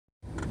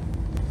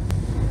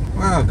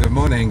Well, good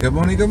morning, good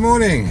morning, good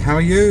morning. How are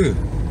you?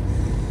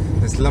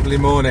 This lovely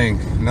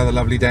morning, another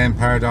lovely day in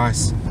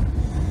paradise.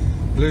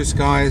 Blue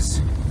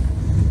skies,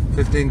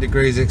 15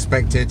 degrees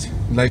expected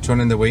later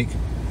on in the week.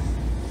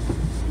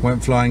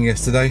 Went flying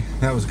yesterday,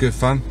 that was good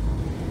fun.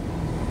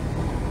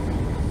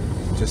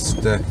 Just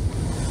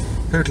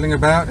pootling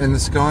about in the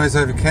skies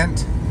over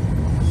Kent.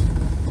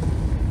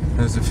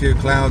 There's a few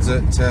clouds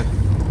at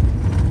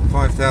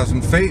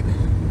 5,000 feet,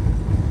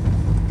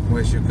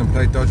 which you can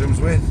play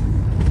dodgems with.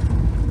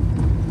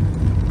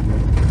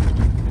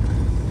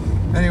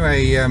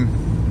 Anyway,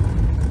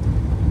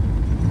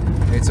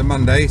 it's a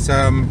Monday,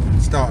 so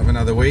start of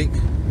another week.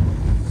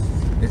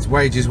 It's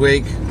wages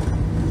week,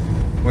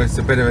 well, it's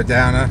a bit of a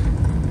downer,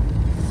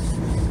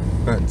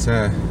 but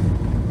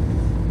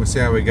we'll see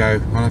how we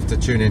go. I'll have to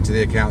tune into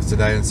the accounts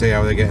today and see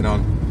how they're getting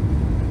on.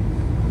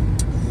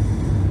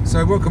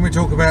 So what can we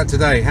talk about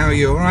today? How are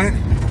you, alright?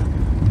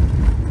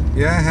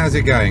 Yeah, how's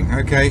it going?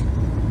 Okay.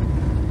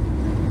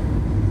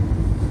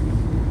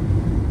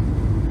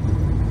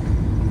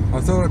 I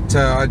thought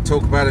I'd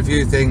talk about a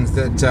few things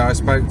that I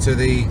spoke to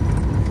the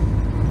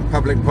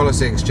Public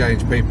Policy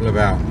Exchange people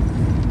about.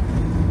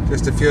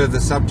 Just a few of the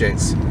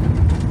subjects,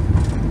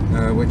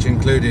 which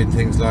included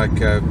things like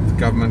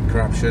government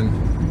corruption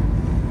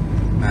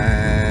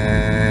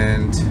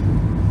and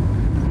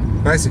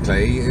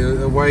basically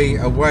a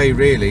way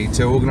really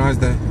to organise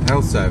the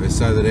health service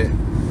so that it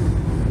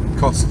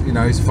costs,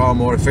 is far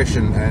more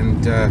efficient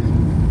and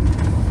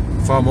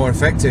far more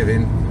effective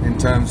in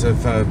terms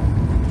of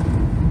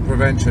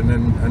prevention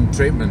and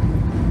treatment.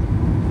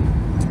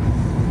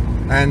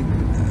 And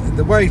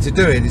the way to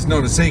do it is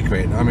not a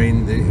secret. I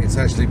mean, it's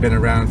actually been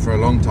around for a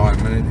long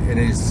time, and it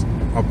is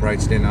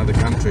operated in other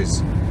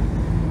countries.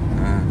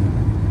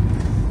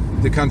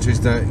 The countries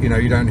that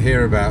you don't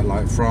hear about,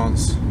 like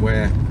France,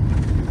 where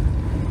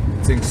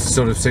things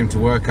sort of seem to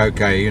work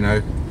okay.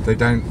 They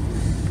don't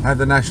have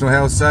the National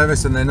Health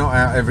Service, and they're not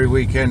out every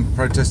weekend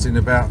protesting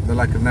about the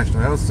lack of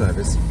National Health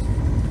Service.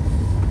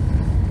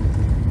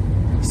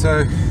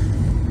 So,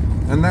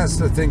 and that's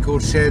the thing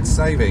called shared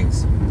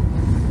savings.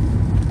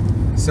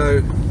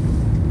 So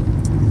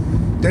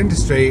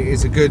dentistry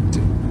is a good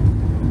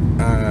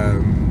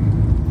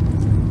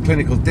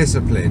clinical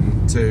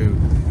discipline to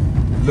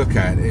look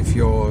at if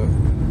you're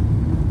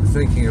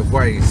thinking of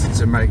ways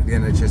to make the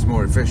NHS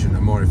more efficient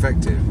and more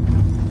effective.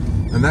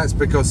 And that's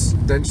because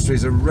dentistry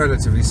is a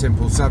relatively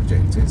simple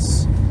subject.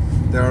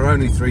 There are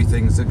only three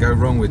things that go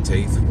wrong with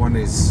teeth. One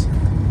is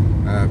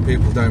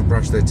people don't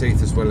brush their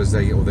teeth as well as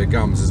or their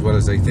gums as well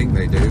as they think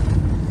they do.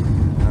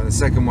 The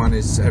second one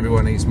is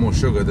everyone eats more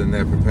sugar than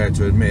they're prepared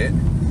to admit.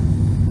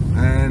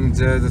 And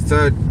the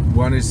third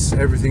one is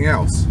everything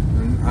else.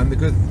 And the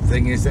good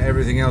thing is that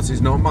everything else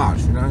is not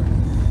much,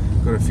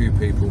 Got a few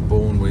people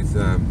born with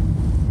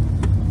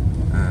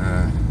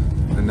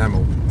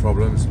enamel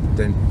problems,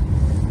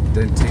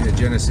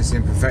 dentinogenesis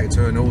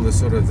imperfecta and all the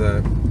sort of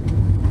the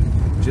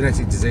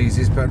genetic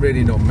diseases, but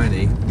really not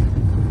many.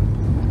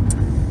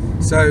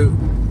 So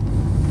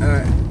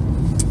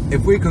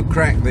if we could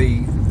crack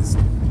the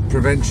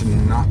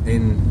prevention nut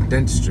in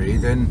dentistry,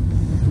 then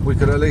we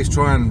could at least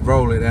try and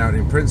roll it out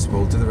in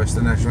principle to the rest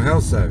of the National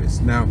Health Service.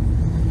 Now,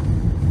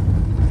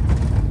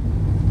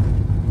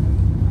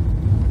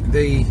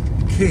 the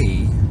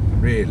key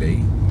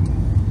really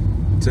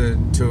to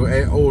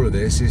all of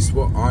this is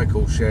what I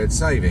call shared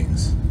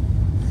savings,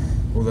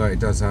 although it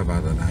does have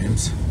other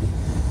names.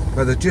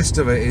 But the gist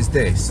of it is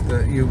this,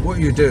 that what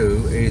you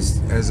do is,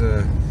 as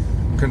a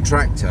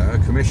contractor, a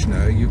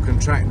commissioner, you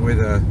contract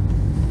with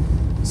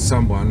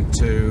someone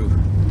to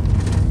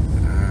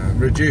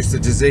reduce the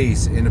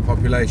disease in a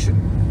population.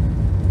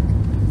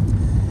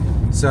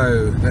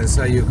 So let's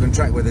say you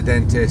contract with a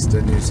dentist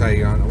and you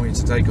say, I want you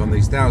to take on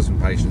these 1,000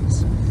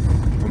 patients,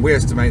 and we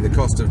estimate the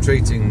cost of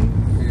treating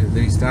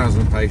these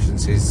 1,000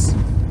 patients is,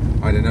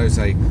 I don't know, let's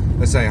say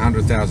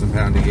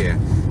 £100,000 a year.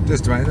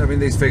 Just to make,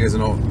 these figures are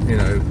not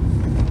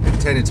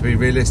intended to be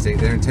realistic,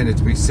 they're intended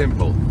to be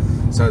simple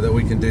so that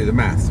we can do the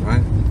math,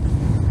 right?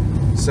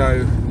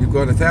 So you've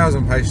got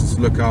 1,000 patients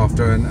to look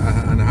after and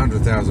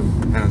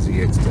 £100,000 a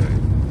year to do it.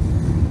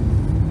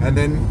 And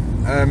then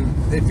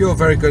if you're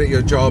very good at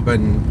your job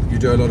and you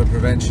do a lot of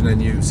prevention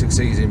and you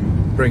succeed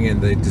in bringing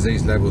the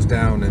disease levels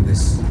down in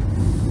this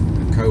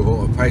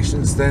cohort of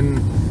patients,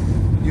 then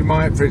you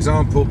might, for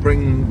example,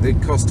 bring the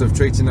cost of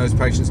treating those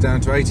patients down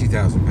to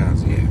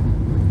 £80,000 a year.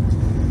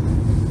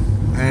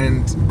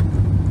 And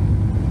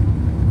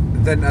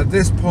then at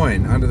this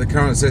point, under the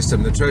current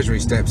system, the Treasury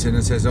steps in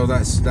and says, oh,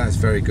 that's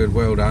very good,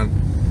 well done.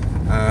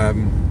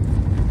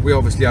 We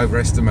obviously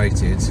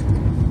overestimated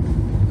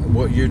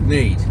what you'd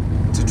need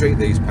to treat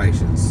these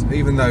patients,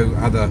 even though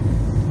other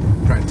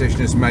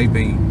practitioners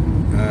maybe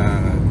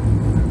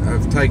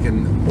have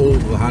taken all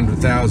the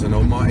 100,000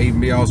 or might even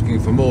be asking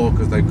for more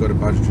because they've got a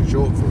budgetary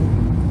shortfall.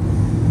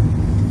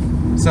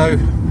 So,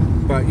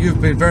 but you've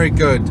been very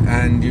good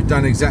and you've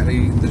done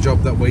exactly the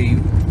job that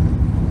we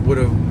would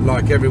have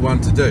like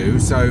everyone to do,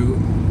 so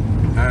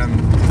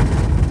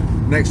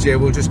next year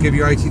we'll just give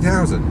you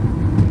 80,000.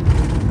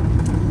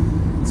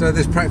 So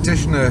this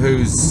practitioner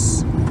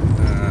who's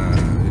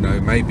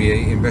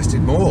maybe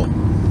invested more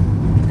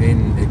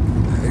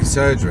in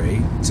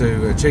surgery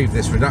to achieve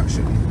this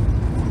reduction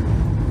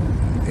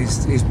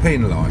is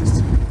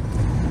penalised.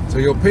 So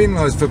you're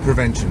penalised for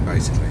prevention,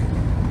 basically.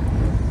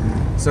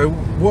 So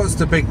what's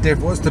the big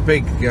twist? The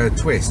big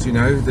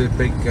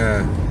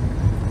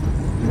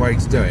way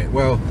to do it.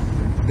 Well,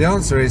 the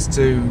answer is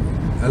to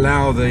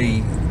allow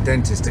the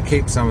dentist to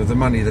keep some of the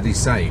money that he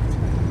saved.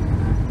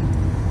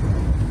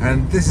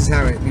 And this is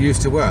how it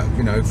used to work,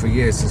 for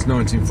years, since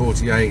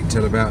 1948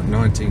 till about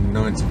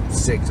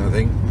 1996, I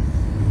think.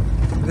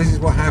 This is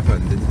what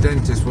happened. The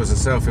dentist was a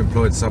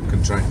self-employed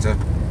subcontractor,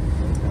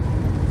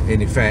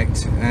 in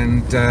effect,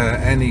 and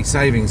any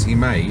savings he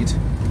made,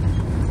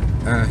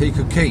 he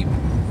could keep.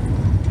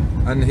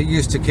 And he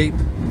used to keep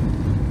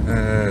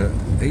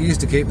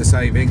the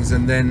savings,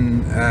 and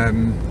then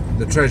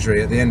the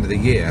Treasury at the end of the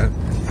year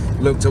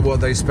looked at what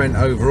they spent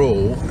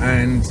overall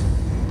and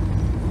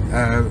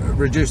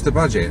reduced the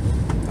budget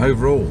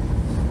overall.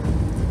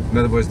 In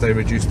other words, they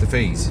reduced the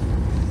fees,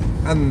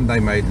 and they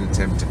made an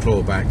attempt to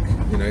claw back.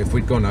 If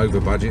we'd gone over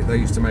budget, they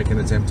used to make an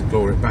attempt to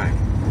claw it back.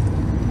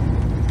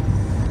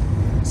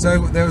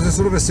 So there was a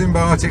sort of a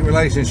symbiotic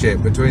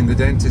relationship between the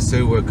dentists,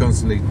 who were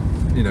constantly,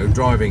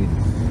 trying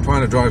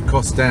to drive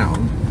costs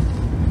down,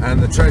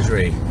 and the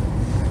Treasury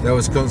that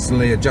was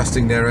constantly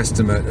adjusting their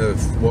estimate of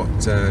what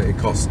it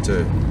cost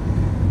to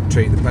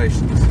treat the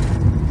patients.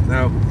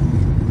 Now,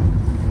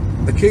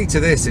 the key to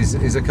this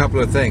is a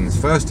couple of things.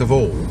 First of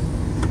all,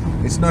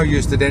 it's no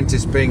use the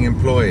dentist being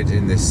employed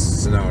in this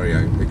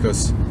scenario,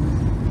 because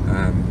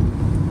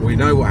we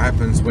know what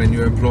happens when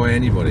you employ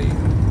anybody,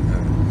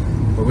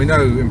 but we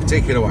know in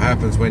particular what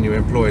happens when you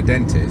employ a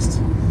dentist,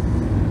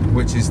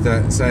 which is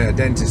that, say, a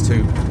dentist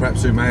who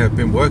may have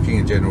been working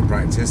in general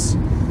practice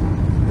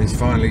is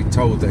finally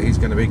told that he's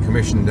going to be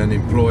commissioned and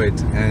employed,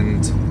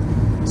 and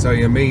so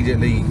he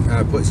immediately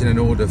puts in an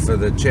order for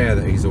the chair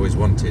that he's always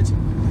wanted,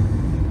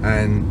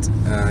 and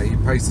he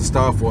pays the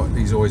staff what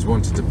he's always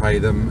wanted to pay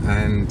them,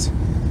 and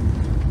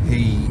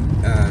he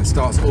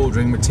starts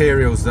ordering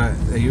materials that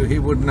he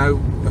wouldn't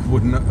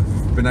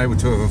have been able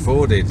to have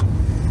afforded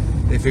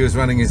if he was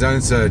running his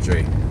own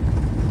surgery.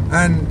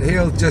 And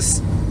he'll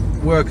just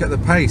work at the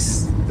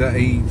pace that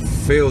he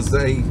feels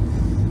that he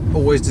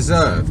always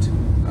deserved,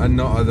 and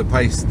not at the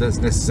pace that's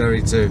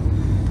necessary to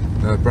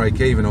break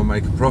even or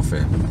make a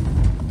profit,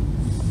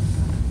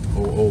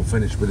 or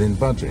finish within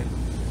budget.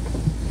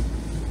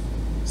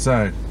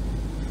 So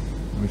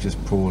let me just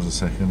pause a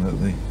second at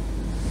the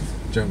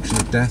junction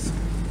of death.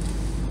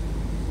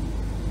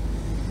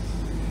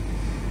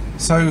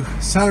 So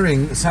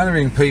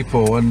salarying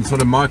people and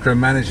sort of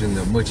micromanaging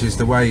them, which is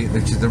the route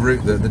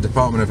that the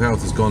Department of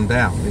Health has gone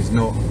down, is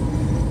not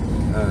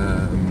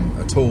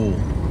at all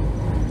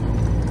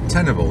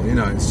tenable.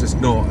 It's just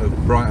not a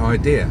bright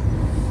idea.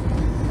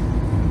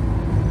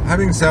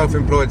 Having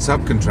self-employed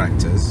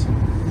subcontractors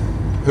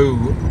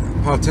who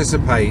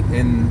participate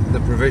in the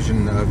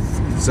provision of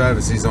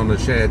services on a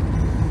shared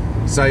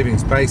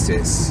savings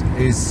basis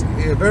is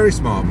a very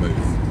smart move,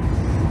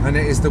 and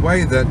it is the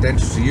way that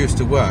dentistry used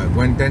to work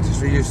when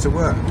dentistry used to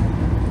work.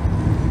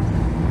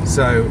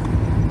 So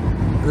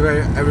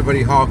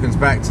everybody harkens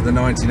back to the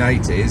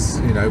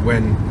 1980s,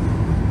 when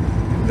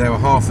there were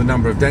half the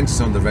number of dentists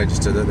on the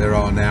register that there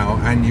are now,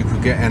 and you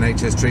could get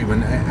NHS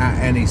treatment at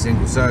any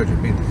single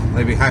surgery.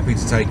 They'd be happy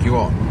to take you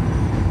on,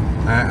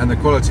 and the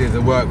quality of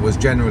the work was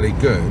generally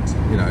good,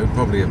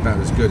 probably about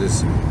as good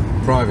as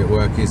private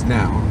work is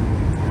now.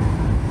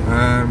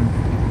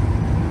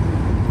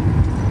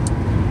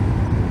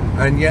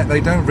 And yet they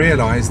don't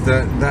realise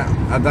that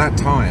at that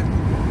time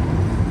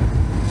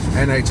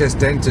NHS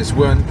dentists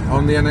weren't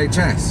on the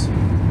NHS.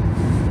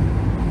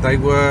 They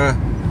were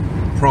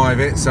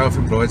private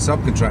self-employed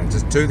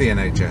subcontractors to the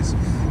NHS,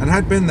 and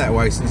had been that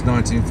way since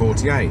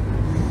 1948,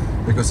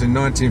 because in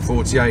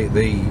 1948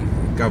 the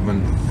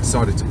government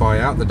decided to buy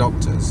out the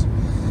doctors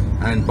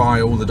and buy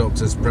all the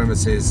doctors'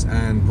 premises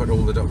and put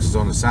all the doctors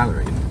on a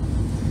salary,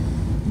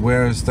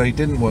 whereas they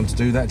didn't want to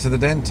do that to the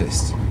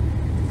dentist.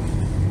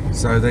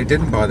 So they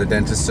didn't buy the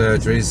dentist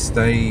surgeries,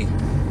 they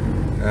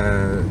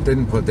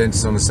didn't put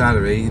dentists on a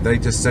salary. They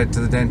just said to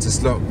the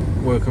dentist, look,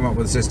 we'll come up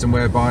with a system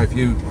whereby if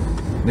you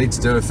need to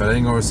do a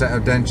filling or a set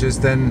of dentures,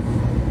 then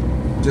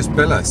just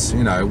bill us.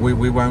 We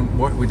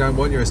don't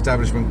want your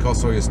establishment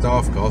costs or your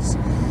staff costs,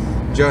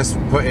 just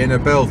put in a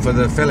bill for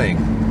the filling.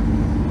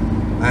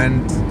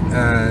 And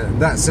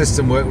that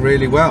system worked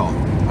really well.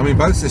 I mean,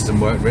 both systems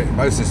worked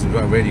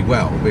really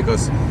well,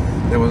 because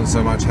there wasn't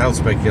so much health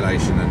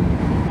speculation and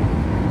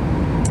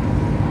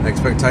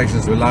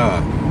expectations were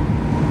lower.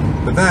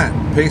 But that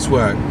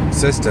piecework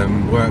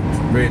system worked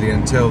really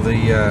until the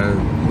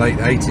late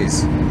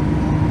 80s,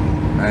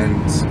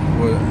 and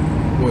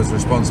was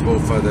responsible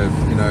for the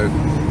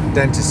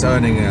dentists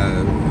earning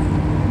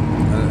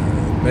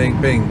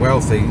being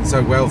wealthy,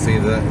 so wealthy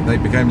that they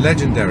became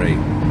legendary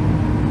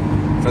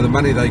for the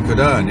money they could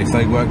earn if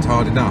they worked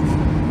hard enough.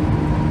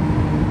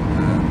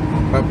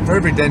 But for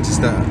every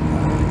dentist that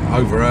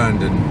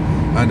over-earned and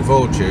earned a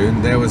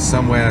fortune, there was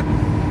somewhere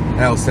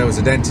else there was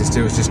a dentist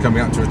who was just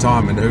coming up to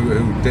retirement who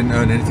didn't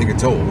earn anything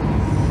at all.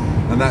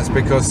 And that's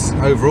because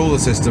overall the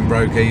system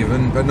broke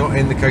even, but not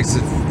in the case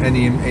of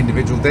any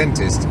individual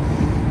dentist.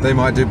 They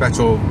might do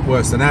better or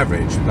worse than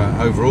average, but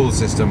overall the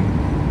system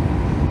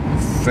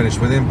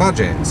finished within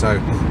budget, so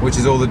which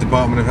is all the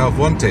Department of Health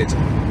wanted.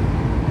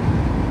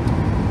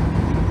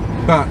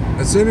 But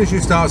as soon as you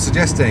start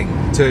suggesting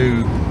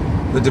to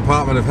the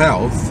Department of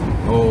Health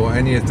or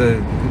any of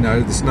the,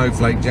 the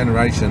snowflake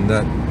generation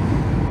that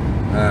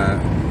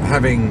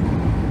having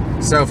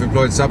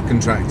self-employed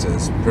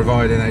subcontractors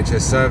provide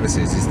NHS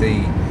services is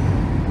the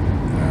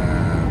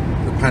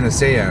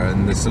panacea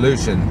and the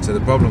solution to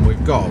the problem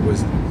we've got,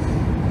 was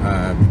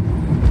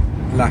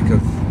lack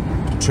of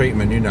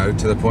treatment,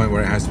 to the point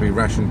where it has to be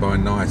rationed by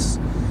NICE,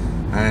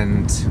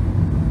 and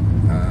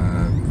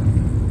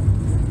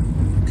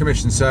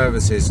commission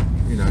services,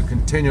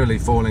 continually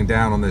falling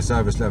down on their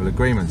service level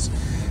agreements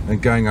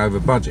and going over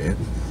budget.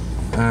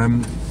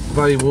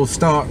 They will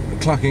start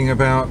clucking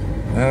about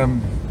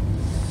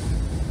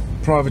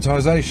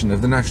privatisation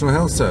of the National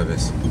Health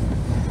Service,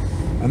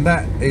 and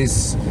that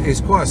is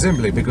quite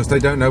simply because they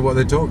don't know what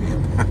they're talking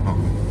about.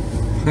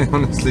 They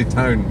honestly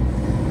don't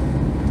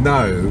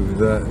know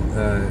that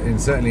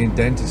certainly in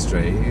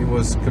dentistry it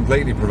was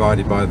completely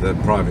provided by the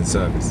private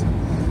service,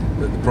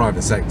 the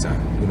private sector,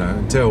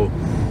 until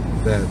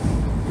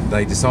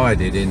they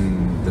decided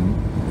in the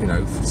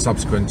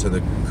subsequent to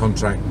the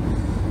contract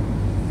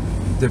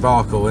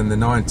debacle in the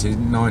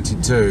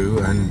 1992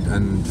 and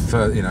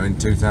in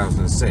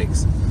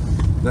 2006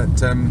 that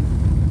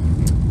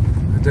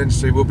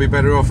dentistry will be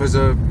better off as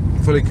a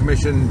fully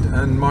commissioned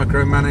and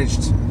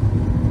micromanaged,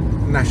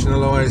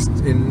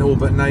 nationalised, in all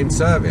but named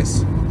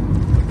service,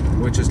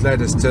 which has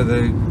led us to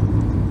the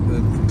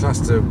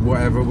cluster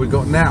whatever we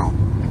got now.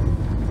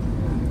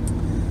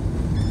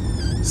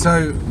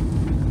 So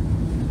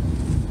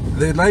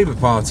the Labour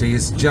Party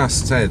has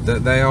just said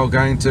that they are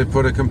going to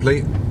put a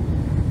complete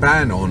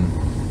ban on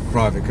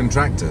private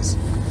contractors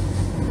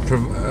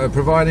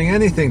providing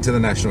anything to the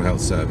National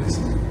Health Service.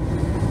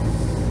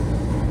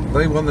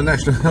 They want the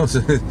National Health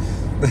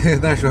the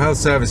National Health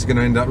Service is going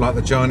to end up like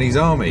the Chinese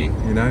army,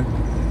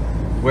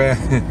 where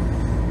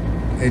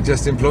it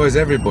just employs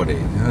everybody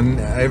and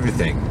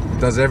everything,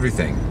 does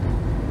everything.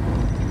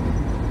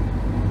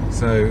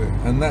 So,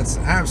 and that's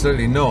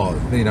absolutely not,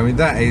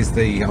 that is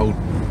the old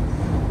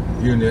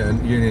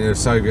Union of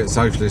Soviet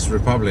Socialist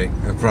Republic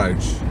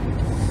approach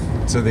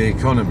to the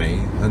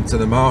economy and to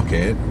the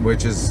market,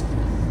 which has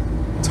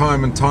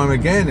time and time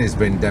again has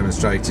been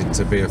demonstrated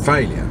to be a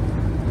failure.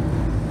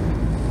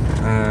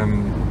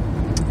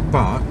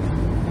 But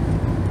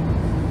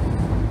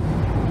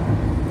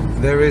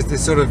there is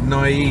this sort of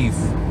naive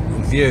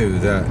view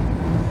that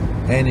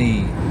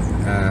any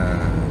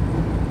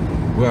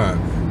work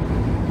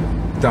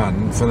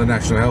done for the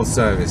National Health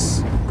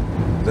Service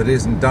that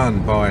isn't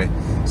done by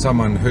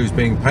someone who's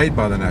being paid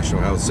by the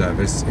National Health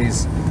Service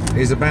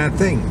is a bad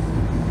thing.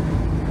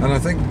 And I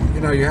think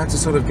you have to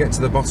sort of get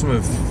to the bottom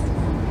of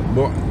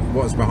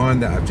what's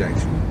behind that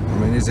objection. I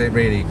mean, is it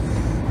really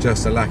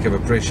just a lack of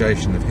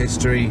appreciation of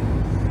history,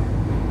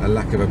 a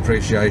lack of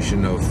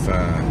appreciation of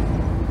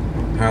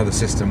how the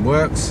system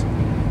works?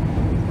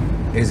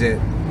 Is it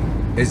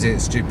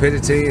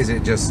stupidity? Is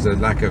it just a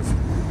lack of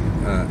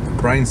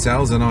brain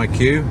cells and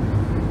IQ?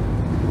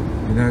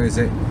 Is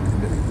it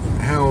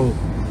how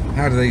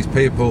do these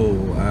people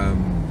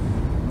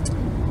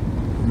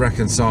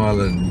reconcile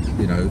and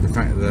the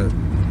fact that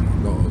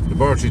a lot of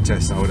laboratory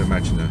tests, I would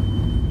imagine,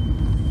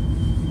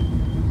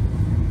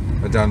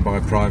 are done by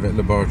private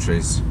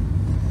laboratories.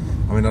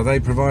 I mean, are they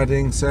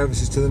providing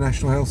services to the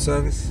National Health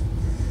Service?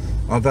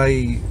 Are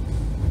they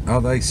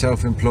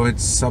self-employed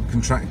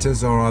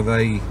subcontractors, or are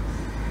they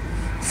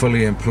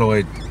fully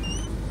employed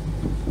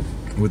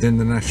within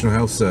the National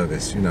Health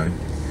Service?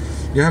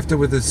 You have to,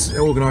 with an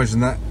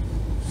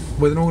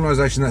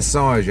organisation that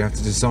size, you have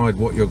to decide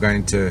what you're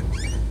going to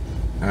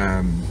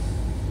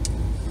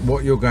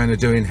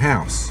do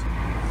in-house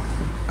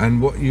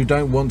and what you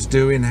don't want to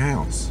do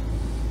in-house.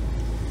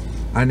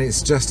 And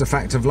it's just a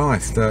fact of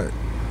life that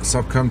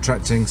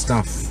subcontracting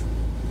stuff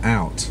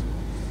out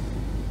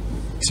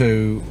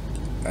to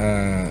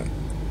a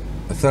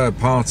third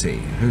party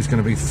who's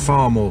going to be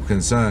far more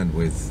concerned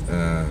with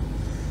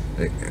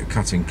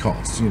cutting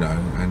costs,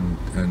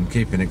 and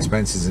keeping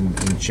expenses in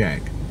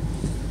check,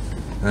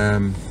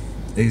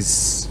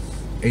 is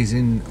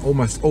in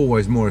almost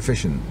always more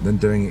efficient than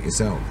doing it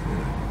yourself.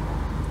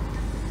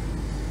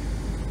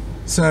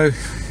 So,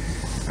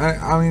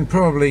 I mean,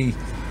 probably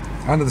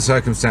under the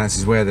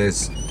circumstances where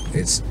it's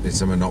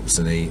a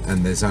monopsony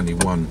and there's only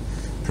one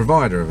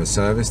provider of a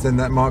service, then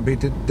that might be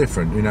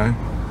different.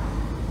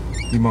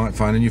 You might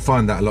find, and you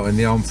find that a lot in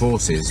the armed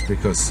forces,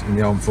 because in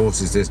the armed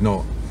forces there's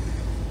not,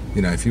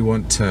 if you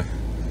want to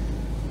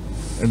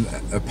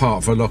a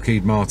part for a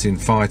Lockheed Martin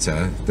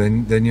fighter,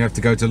 then you have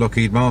to go to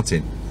Lockheed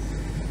Martin,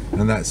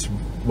 and that's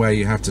where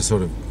you have to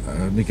sort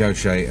of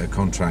negotiate a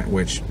contract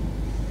which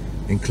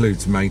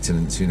includes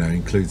maintenance,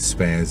 includes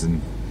spares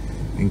and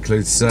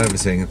includes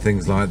servicing and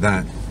things like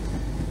that,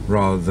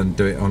 rather than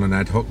do it on an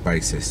ad hoc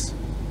basis.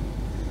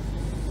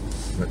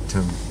 But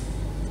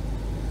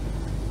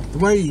the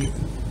way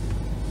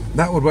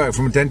that would work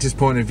from a dentist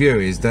point of view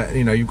is that,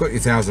 you know, you've got your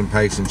 1,000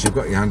 patients, you've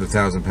got your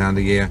 £100,000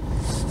 a year.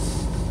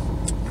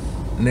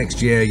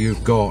 Next year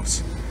you've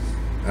got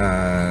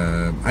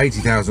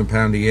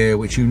 £80,000 a year,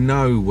 which you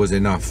know was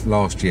enough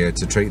last year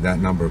to treat that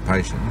number of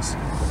patients.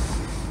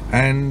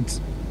 And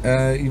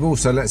you've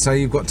also, let's say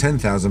you've got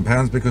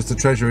 £10,000 because the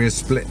Treasury has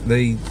split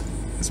the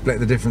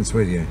difference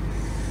with you.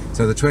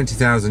 So the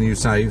 20,000 you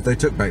saved, they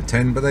took back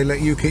 10, but they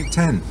let you keep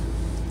 10.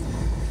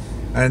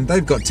 And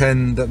they've got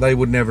 10 that they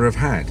would never have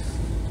had.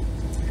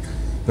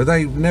 But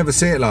they never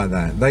see it like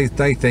that.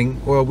 They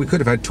think, well, we could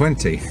have had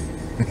 20.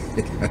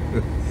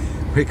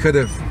 We could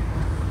have.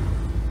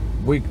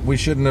 We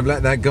shouldn't have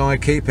let that guy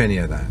keep any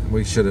of that.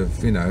 We should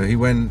have, you know, he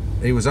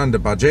was under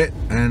budget,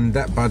 and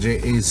that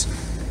budget is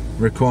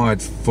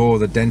required for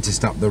the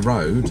dentist up the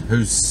road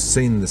who's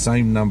seen the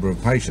same number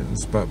of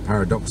patients, but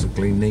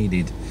paradoxically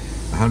needed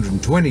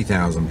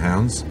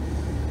 £120,000.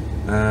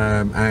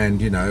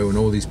 And, you know, and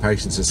all these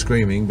patients are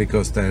screaming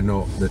because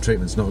the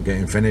treatment's not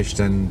getting finished,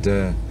 and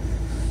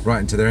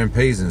writing to their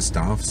MPs and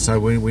stuff. So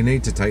we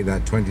need to take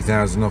that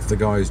 20,000 off the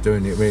guy who's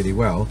doing it really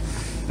well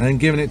and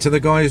giving it to the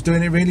guy who's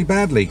doing it really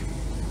badly.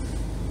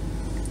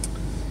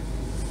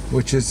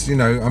 Which is, you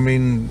know, I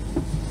mean,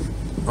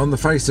 on the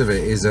face of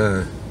it is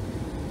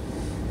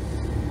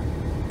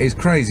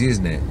crazy,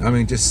 isn't it? I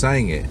mean, just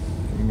saying it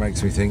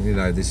makes me think, you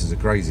know, this is a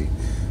crazy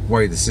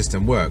way the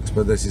system works,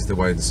 but this is the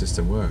way the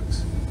system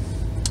works.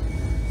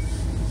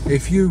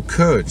 If you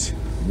could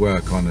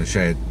work on a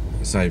shared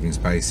savings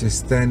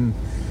basis, then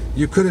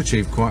you could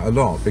achieve quite a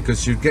lot,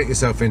 because you'd get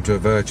yourself into a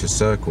virtuous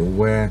circle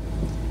where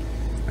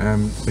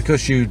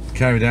because you'd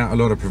carried out a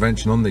lot of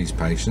prevention on these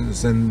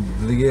patients, then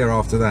the year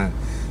after that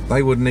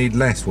they would need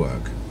less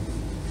work.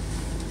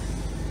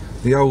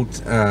 The old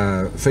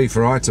fee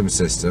for item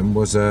system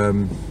was a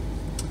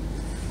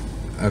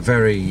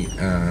very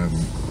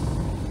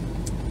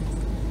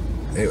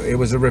it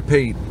was a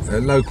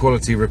low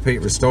quality repeat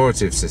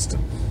restorative system,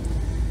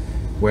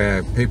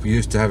 where people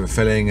used to have a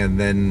filling and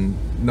then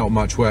not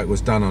much work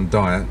was done on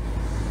diet,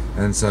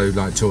 and so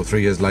like 2 or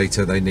 3 years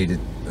later they needed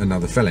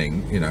another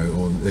filling, you know,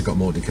 or they got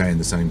more decay in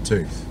the same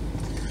tooth.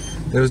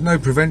 There was no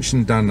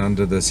prevention done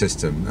under the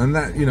system, and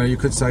that, you know, you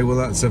could say, well,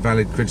 that's a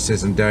valid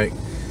criticism, Derek.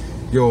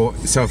 Your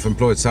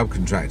self-employed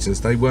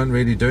subcontractors, they weren't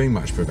really doing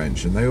much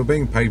prevention. They were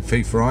being paid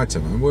fee for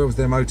item, and where was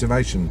their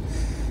motivation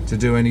to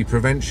do any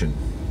prevention?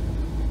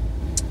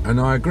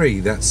 And I agree,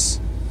 that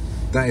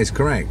is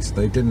correct.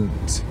 They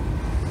didn't.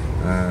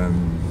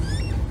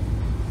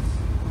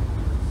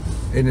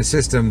 In a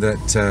system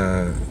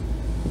that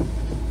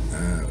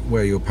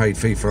where you're paid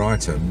fee for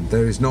item,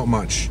 there is not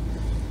much.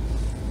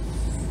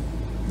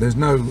 There's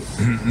no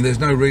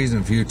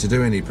reason for you to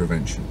do any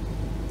prevention.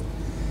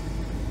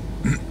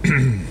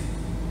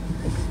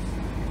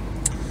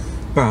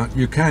 But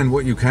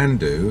what you can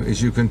do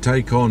is you can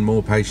take on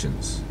more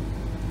patients.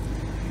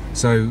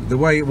 So the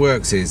way it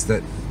works is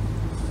that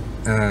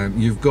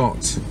you've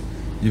got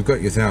your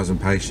 1,000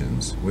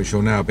 patients, which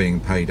you're now being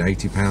paid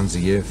 £80 a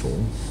year for,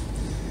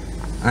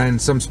 and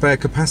some spare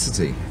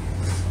capacity.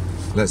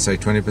 Let's say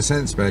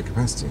 20% spare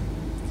capacity,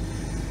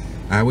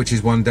 which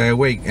is 1 day a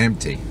week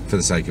empty, for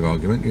the sake of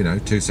argument, you know,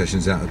 2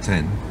 sessions out of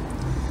 10.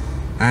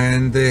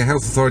 And the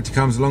health authority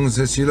comes along and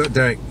says to you, look,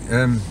 Derek,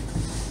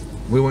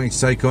 we want you to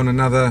take on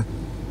another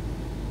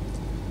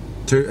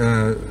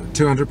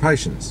 200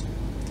 patients.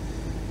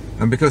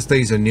 And because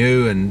these are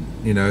new, and,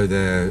 you know,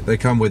 they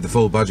come with the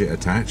full budget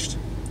attached,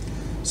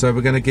 so we're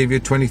going to give you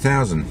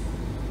 20,000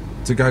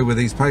 to go with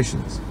these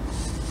patients.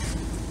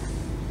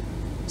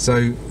 So,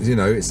 you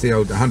know, it's the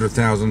old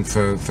 100,000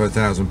 for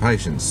 1,000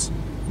 patients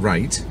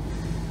rate.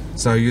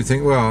 So you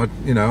think, well,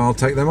 you know, I'll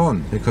take them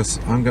on, because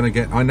I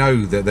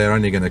know that they're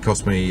only going to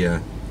cost me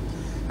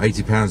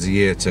 £80 a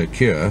year to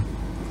cure,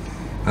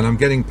 and I'm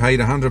getting paid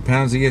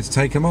 £100 a year to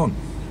take them on.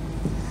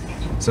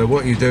 So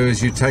what you do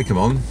is you take them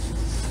on,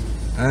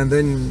 and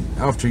then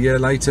after a year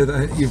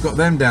later you've got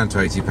them down to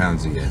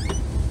 £80 a year,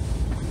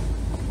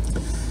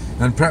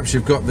 and perhaps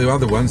you've got the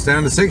other ones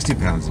down to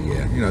 £60 a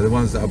year, you know, the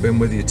ones that have been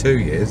with you 2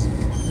 years.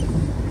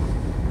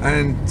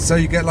 And so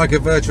you get like a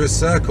virtuous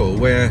circle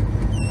where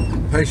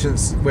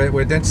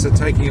where dentists are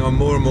taking on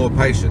more and more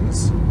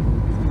patients,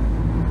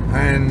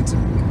 and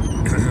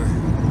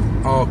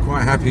are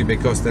quite happy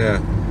because they're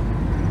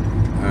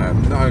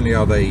not only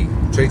are they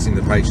treating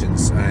the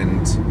patients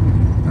and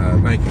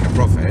making a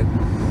profit,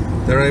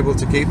 they're able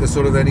to keep the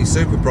sort of any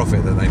super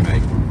profit that they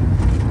make,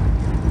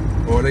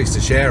 or at least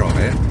a share of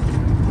it.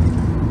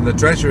 And the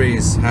Treasury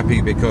is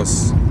happy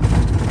because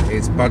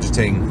it's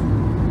budgeting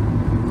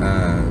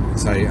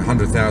say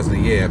 100,000 a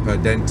year per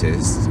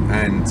dentist,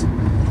 and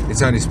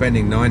it's only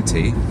spending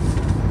 90.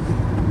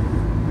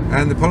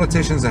 And the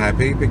politicians are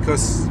happy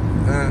because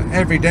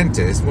every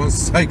dentist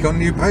wants to take on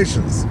new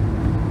patients.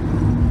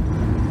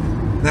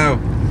 Now,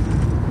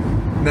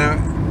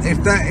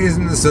 if that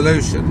isn't the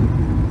solution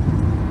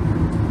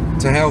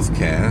to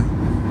healthcare,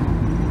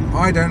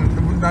 I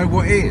don't know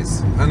what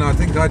is, and I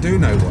think I do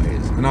know what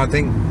And I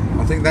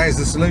think that is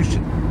the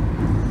solution.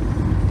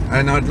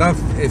 And I'd love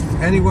if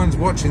anyone's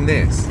watching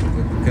this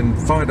can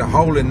find a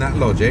hole in that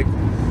logic,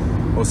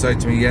 or say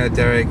to me, yeah,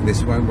 Derek,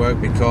 this won't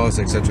work because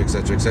etc,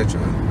 etc, etc,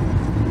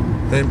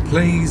 then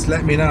please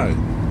let me know.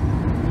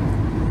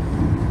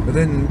 But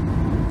then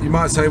you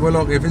might say, well,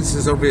 look, if it's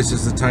as obvious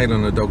as the tail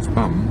on a dog's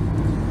bum,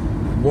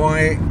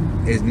 why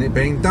isn't it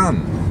being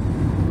done?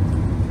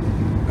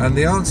 And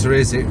the answer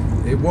is it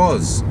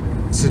was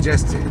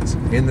suggested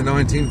in the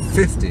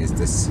 1950s,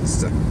 this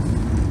system.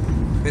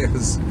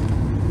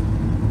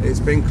 It's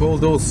been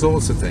called all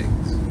sorts of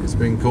things. It's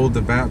been called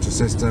the voucher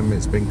system,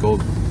 it's been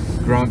called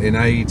granting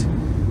aid,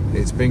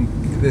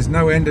 there's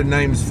no end of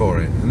names for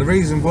it. And the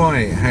reason why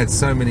it had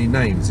so many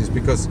names is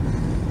because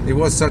it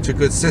was such a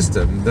good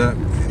system that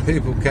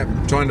people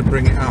kept trying to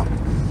bring it up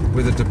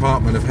with the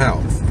Department of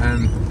Health,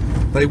 and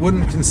they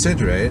wouldn't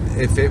consider it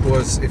if it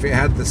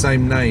had the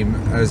same name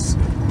as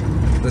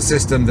the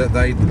system that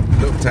they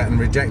looked at and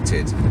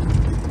rejected.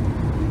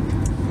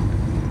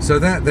 So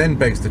that then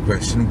begs the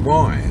question,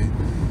 why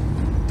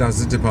does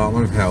the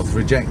Department of Health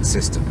reject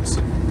systems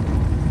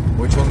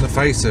which on the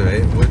face of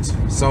it would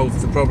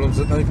solve the problems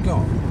that they've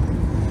got?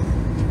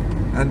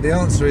 And the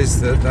answer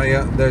is that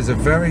there's a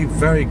very,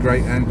 very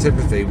great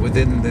antipathy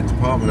within the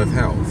Department of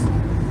Health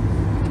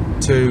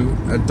to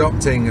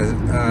adopting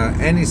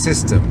any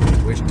system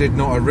which did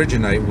not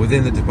originate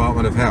within the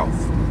Department of Health.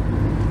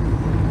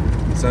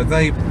 So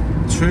they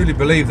truly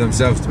believe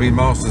themselves to be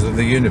masters of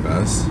the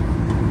universe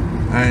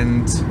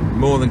and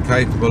more than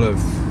capable of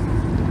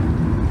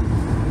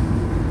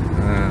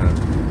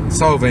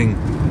solving,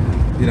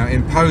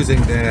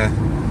 imposing their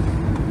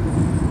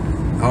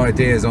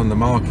ideas on the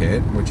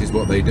market, which is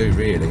what they do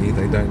really.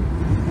 They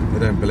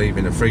don't believe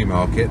in a free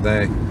market.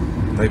 They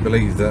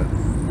believe that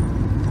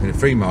in a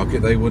free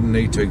market they wouldn't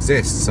need to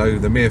exist. So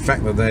the mere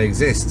fact that they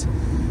exist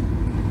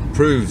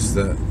proves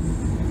that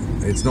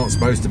it's not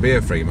supposed to be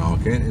a free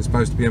market. It's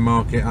supposed to be a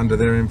market under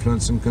their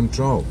influence and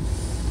control.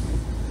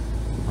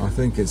 I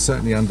think it's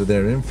certainly under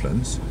their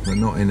influence, but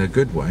not in a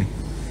good way.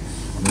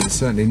 And it's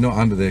certainly not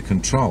under their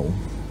control.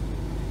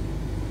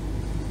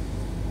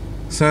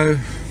 So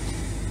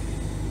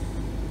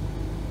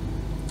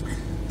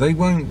they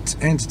won't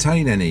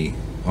entertain any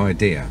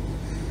idea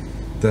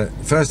that,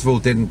 first of all,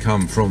 didn't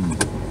come from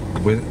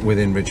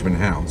within Richmond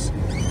House,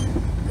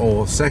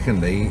 or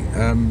secondly,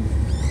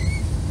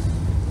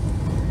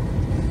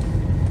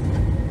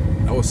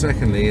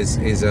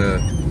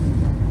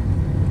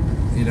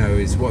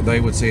 is what they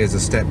would see as a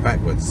step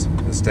backwards,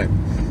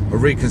 a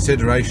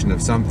reconsideration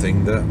of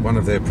something that one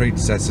of their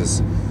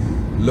predecessors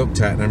looked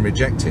at and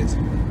rejected.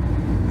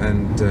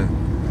 And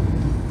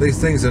these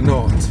things are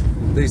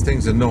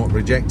not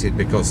rejected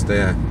because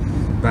they're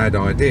bad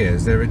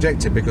ideas. They're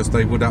rejected because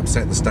they would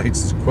upset the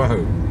status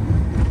quo,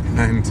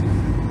 and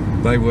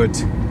they would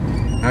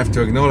have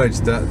to acknowledge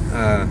that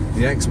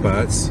the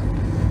experts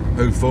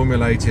who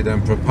formulated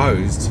and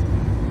proposed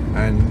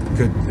and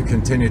could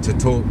continue to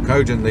talk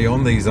cogently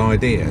on these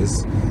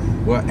ideas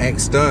were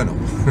external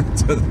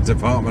to the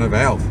Department of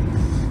Health,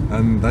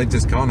 and they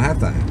just can't have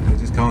that. They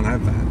just can't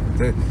have that.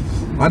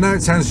 I know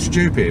it sounds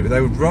stupid, but they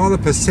would rather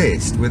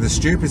persist with a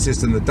stupid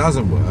system that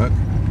doesn't work,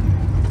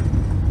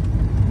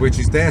 which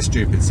is their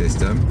stupid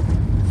system,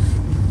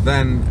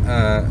 than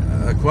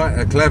quite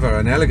a clever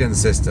and elegant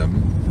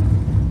system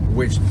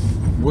which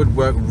would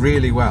work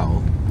really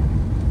well,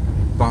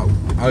 but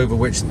over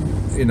which,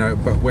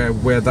 but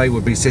where they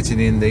would be sitting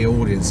in the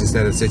audience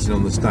instead of sitting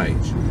on the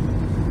stage.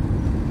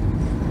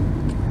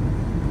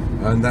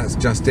 And that's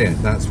just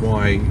it. That's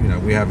why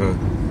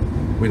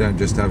we don't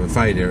just have a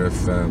failure of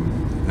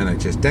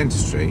NHS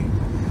dentistry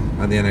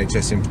and the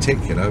NHS in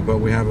particular, but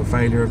we have a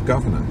failure of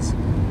governance.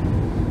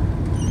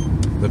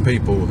 The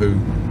people who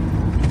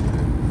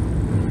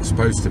are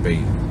supposed to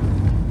be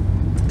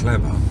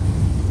clever,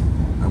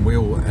 and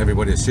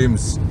everybody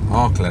assumes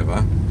are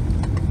clever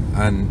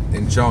and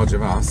in charge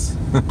of us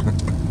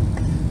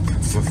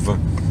for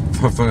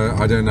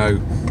I don't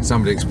know,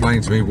 somebody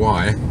explain to me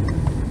why,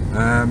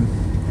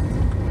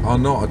 are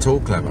not at all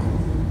clever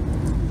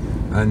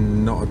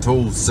and not at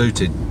all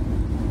suited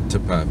to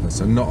purpose,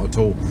 and not at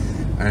all,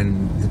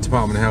 and the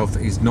Department of Health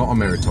is not a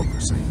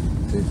meritocracy.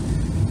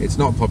 It's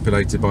not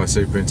populated by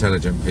super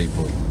intelligent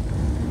people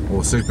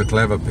or super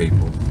clever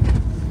people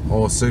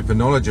or super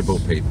knowledgeable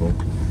people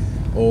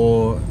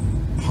or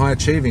high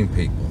achieving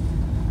people.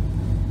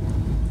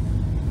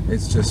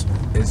 It's just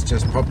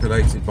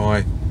populated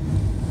by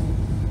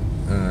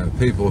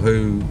people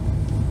who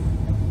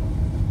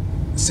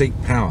seek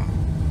power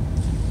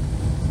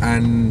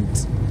and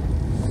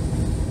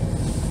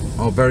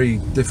are very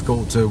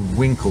difficult to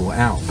winkle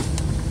out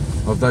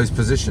of those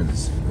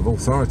positions of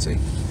authority,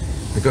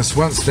 because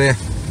once they're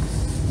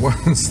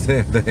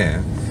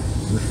there,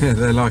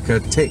 they're like a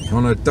tick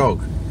on a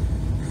dog.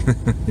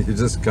 You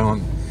just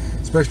can't,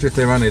 especially if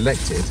they're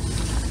unelected,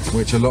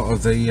 which a lot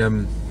of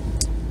the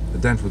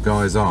dental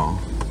guys are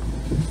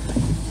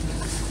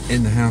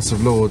in the House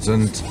of Lords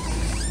and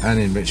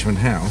in Richmond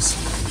House.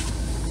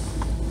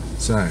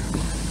 So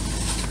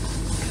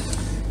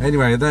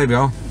anyway, there we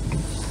are.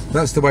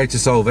 that's the way to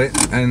solve it.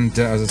 And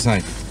as I say,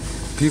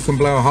 if you can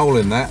blow a hole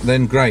in that,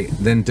 then great,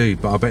 then do.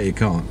 But I bet you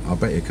can't. I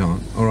bet you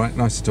can't. All right,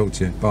 nice to talk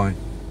to you. Bye.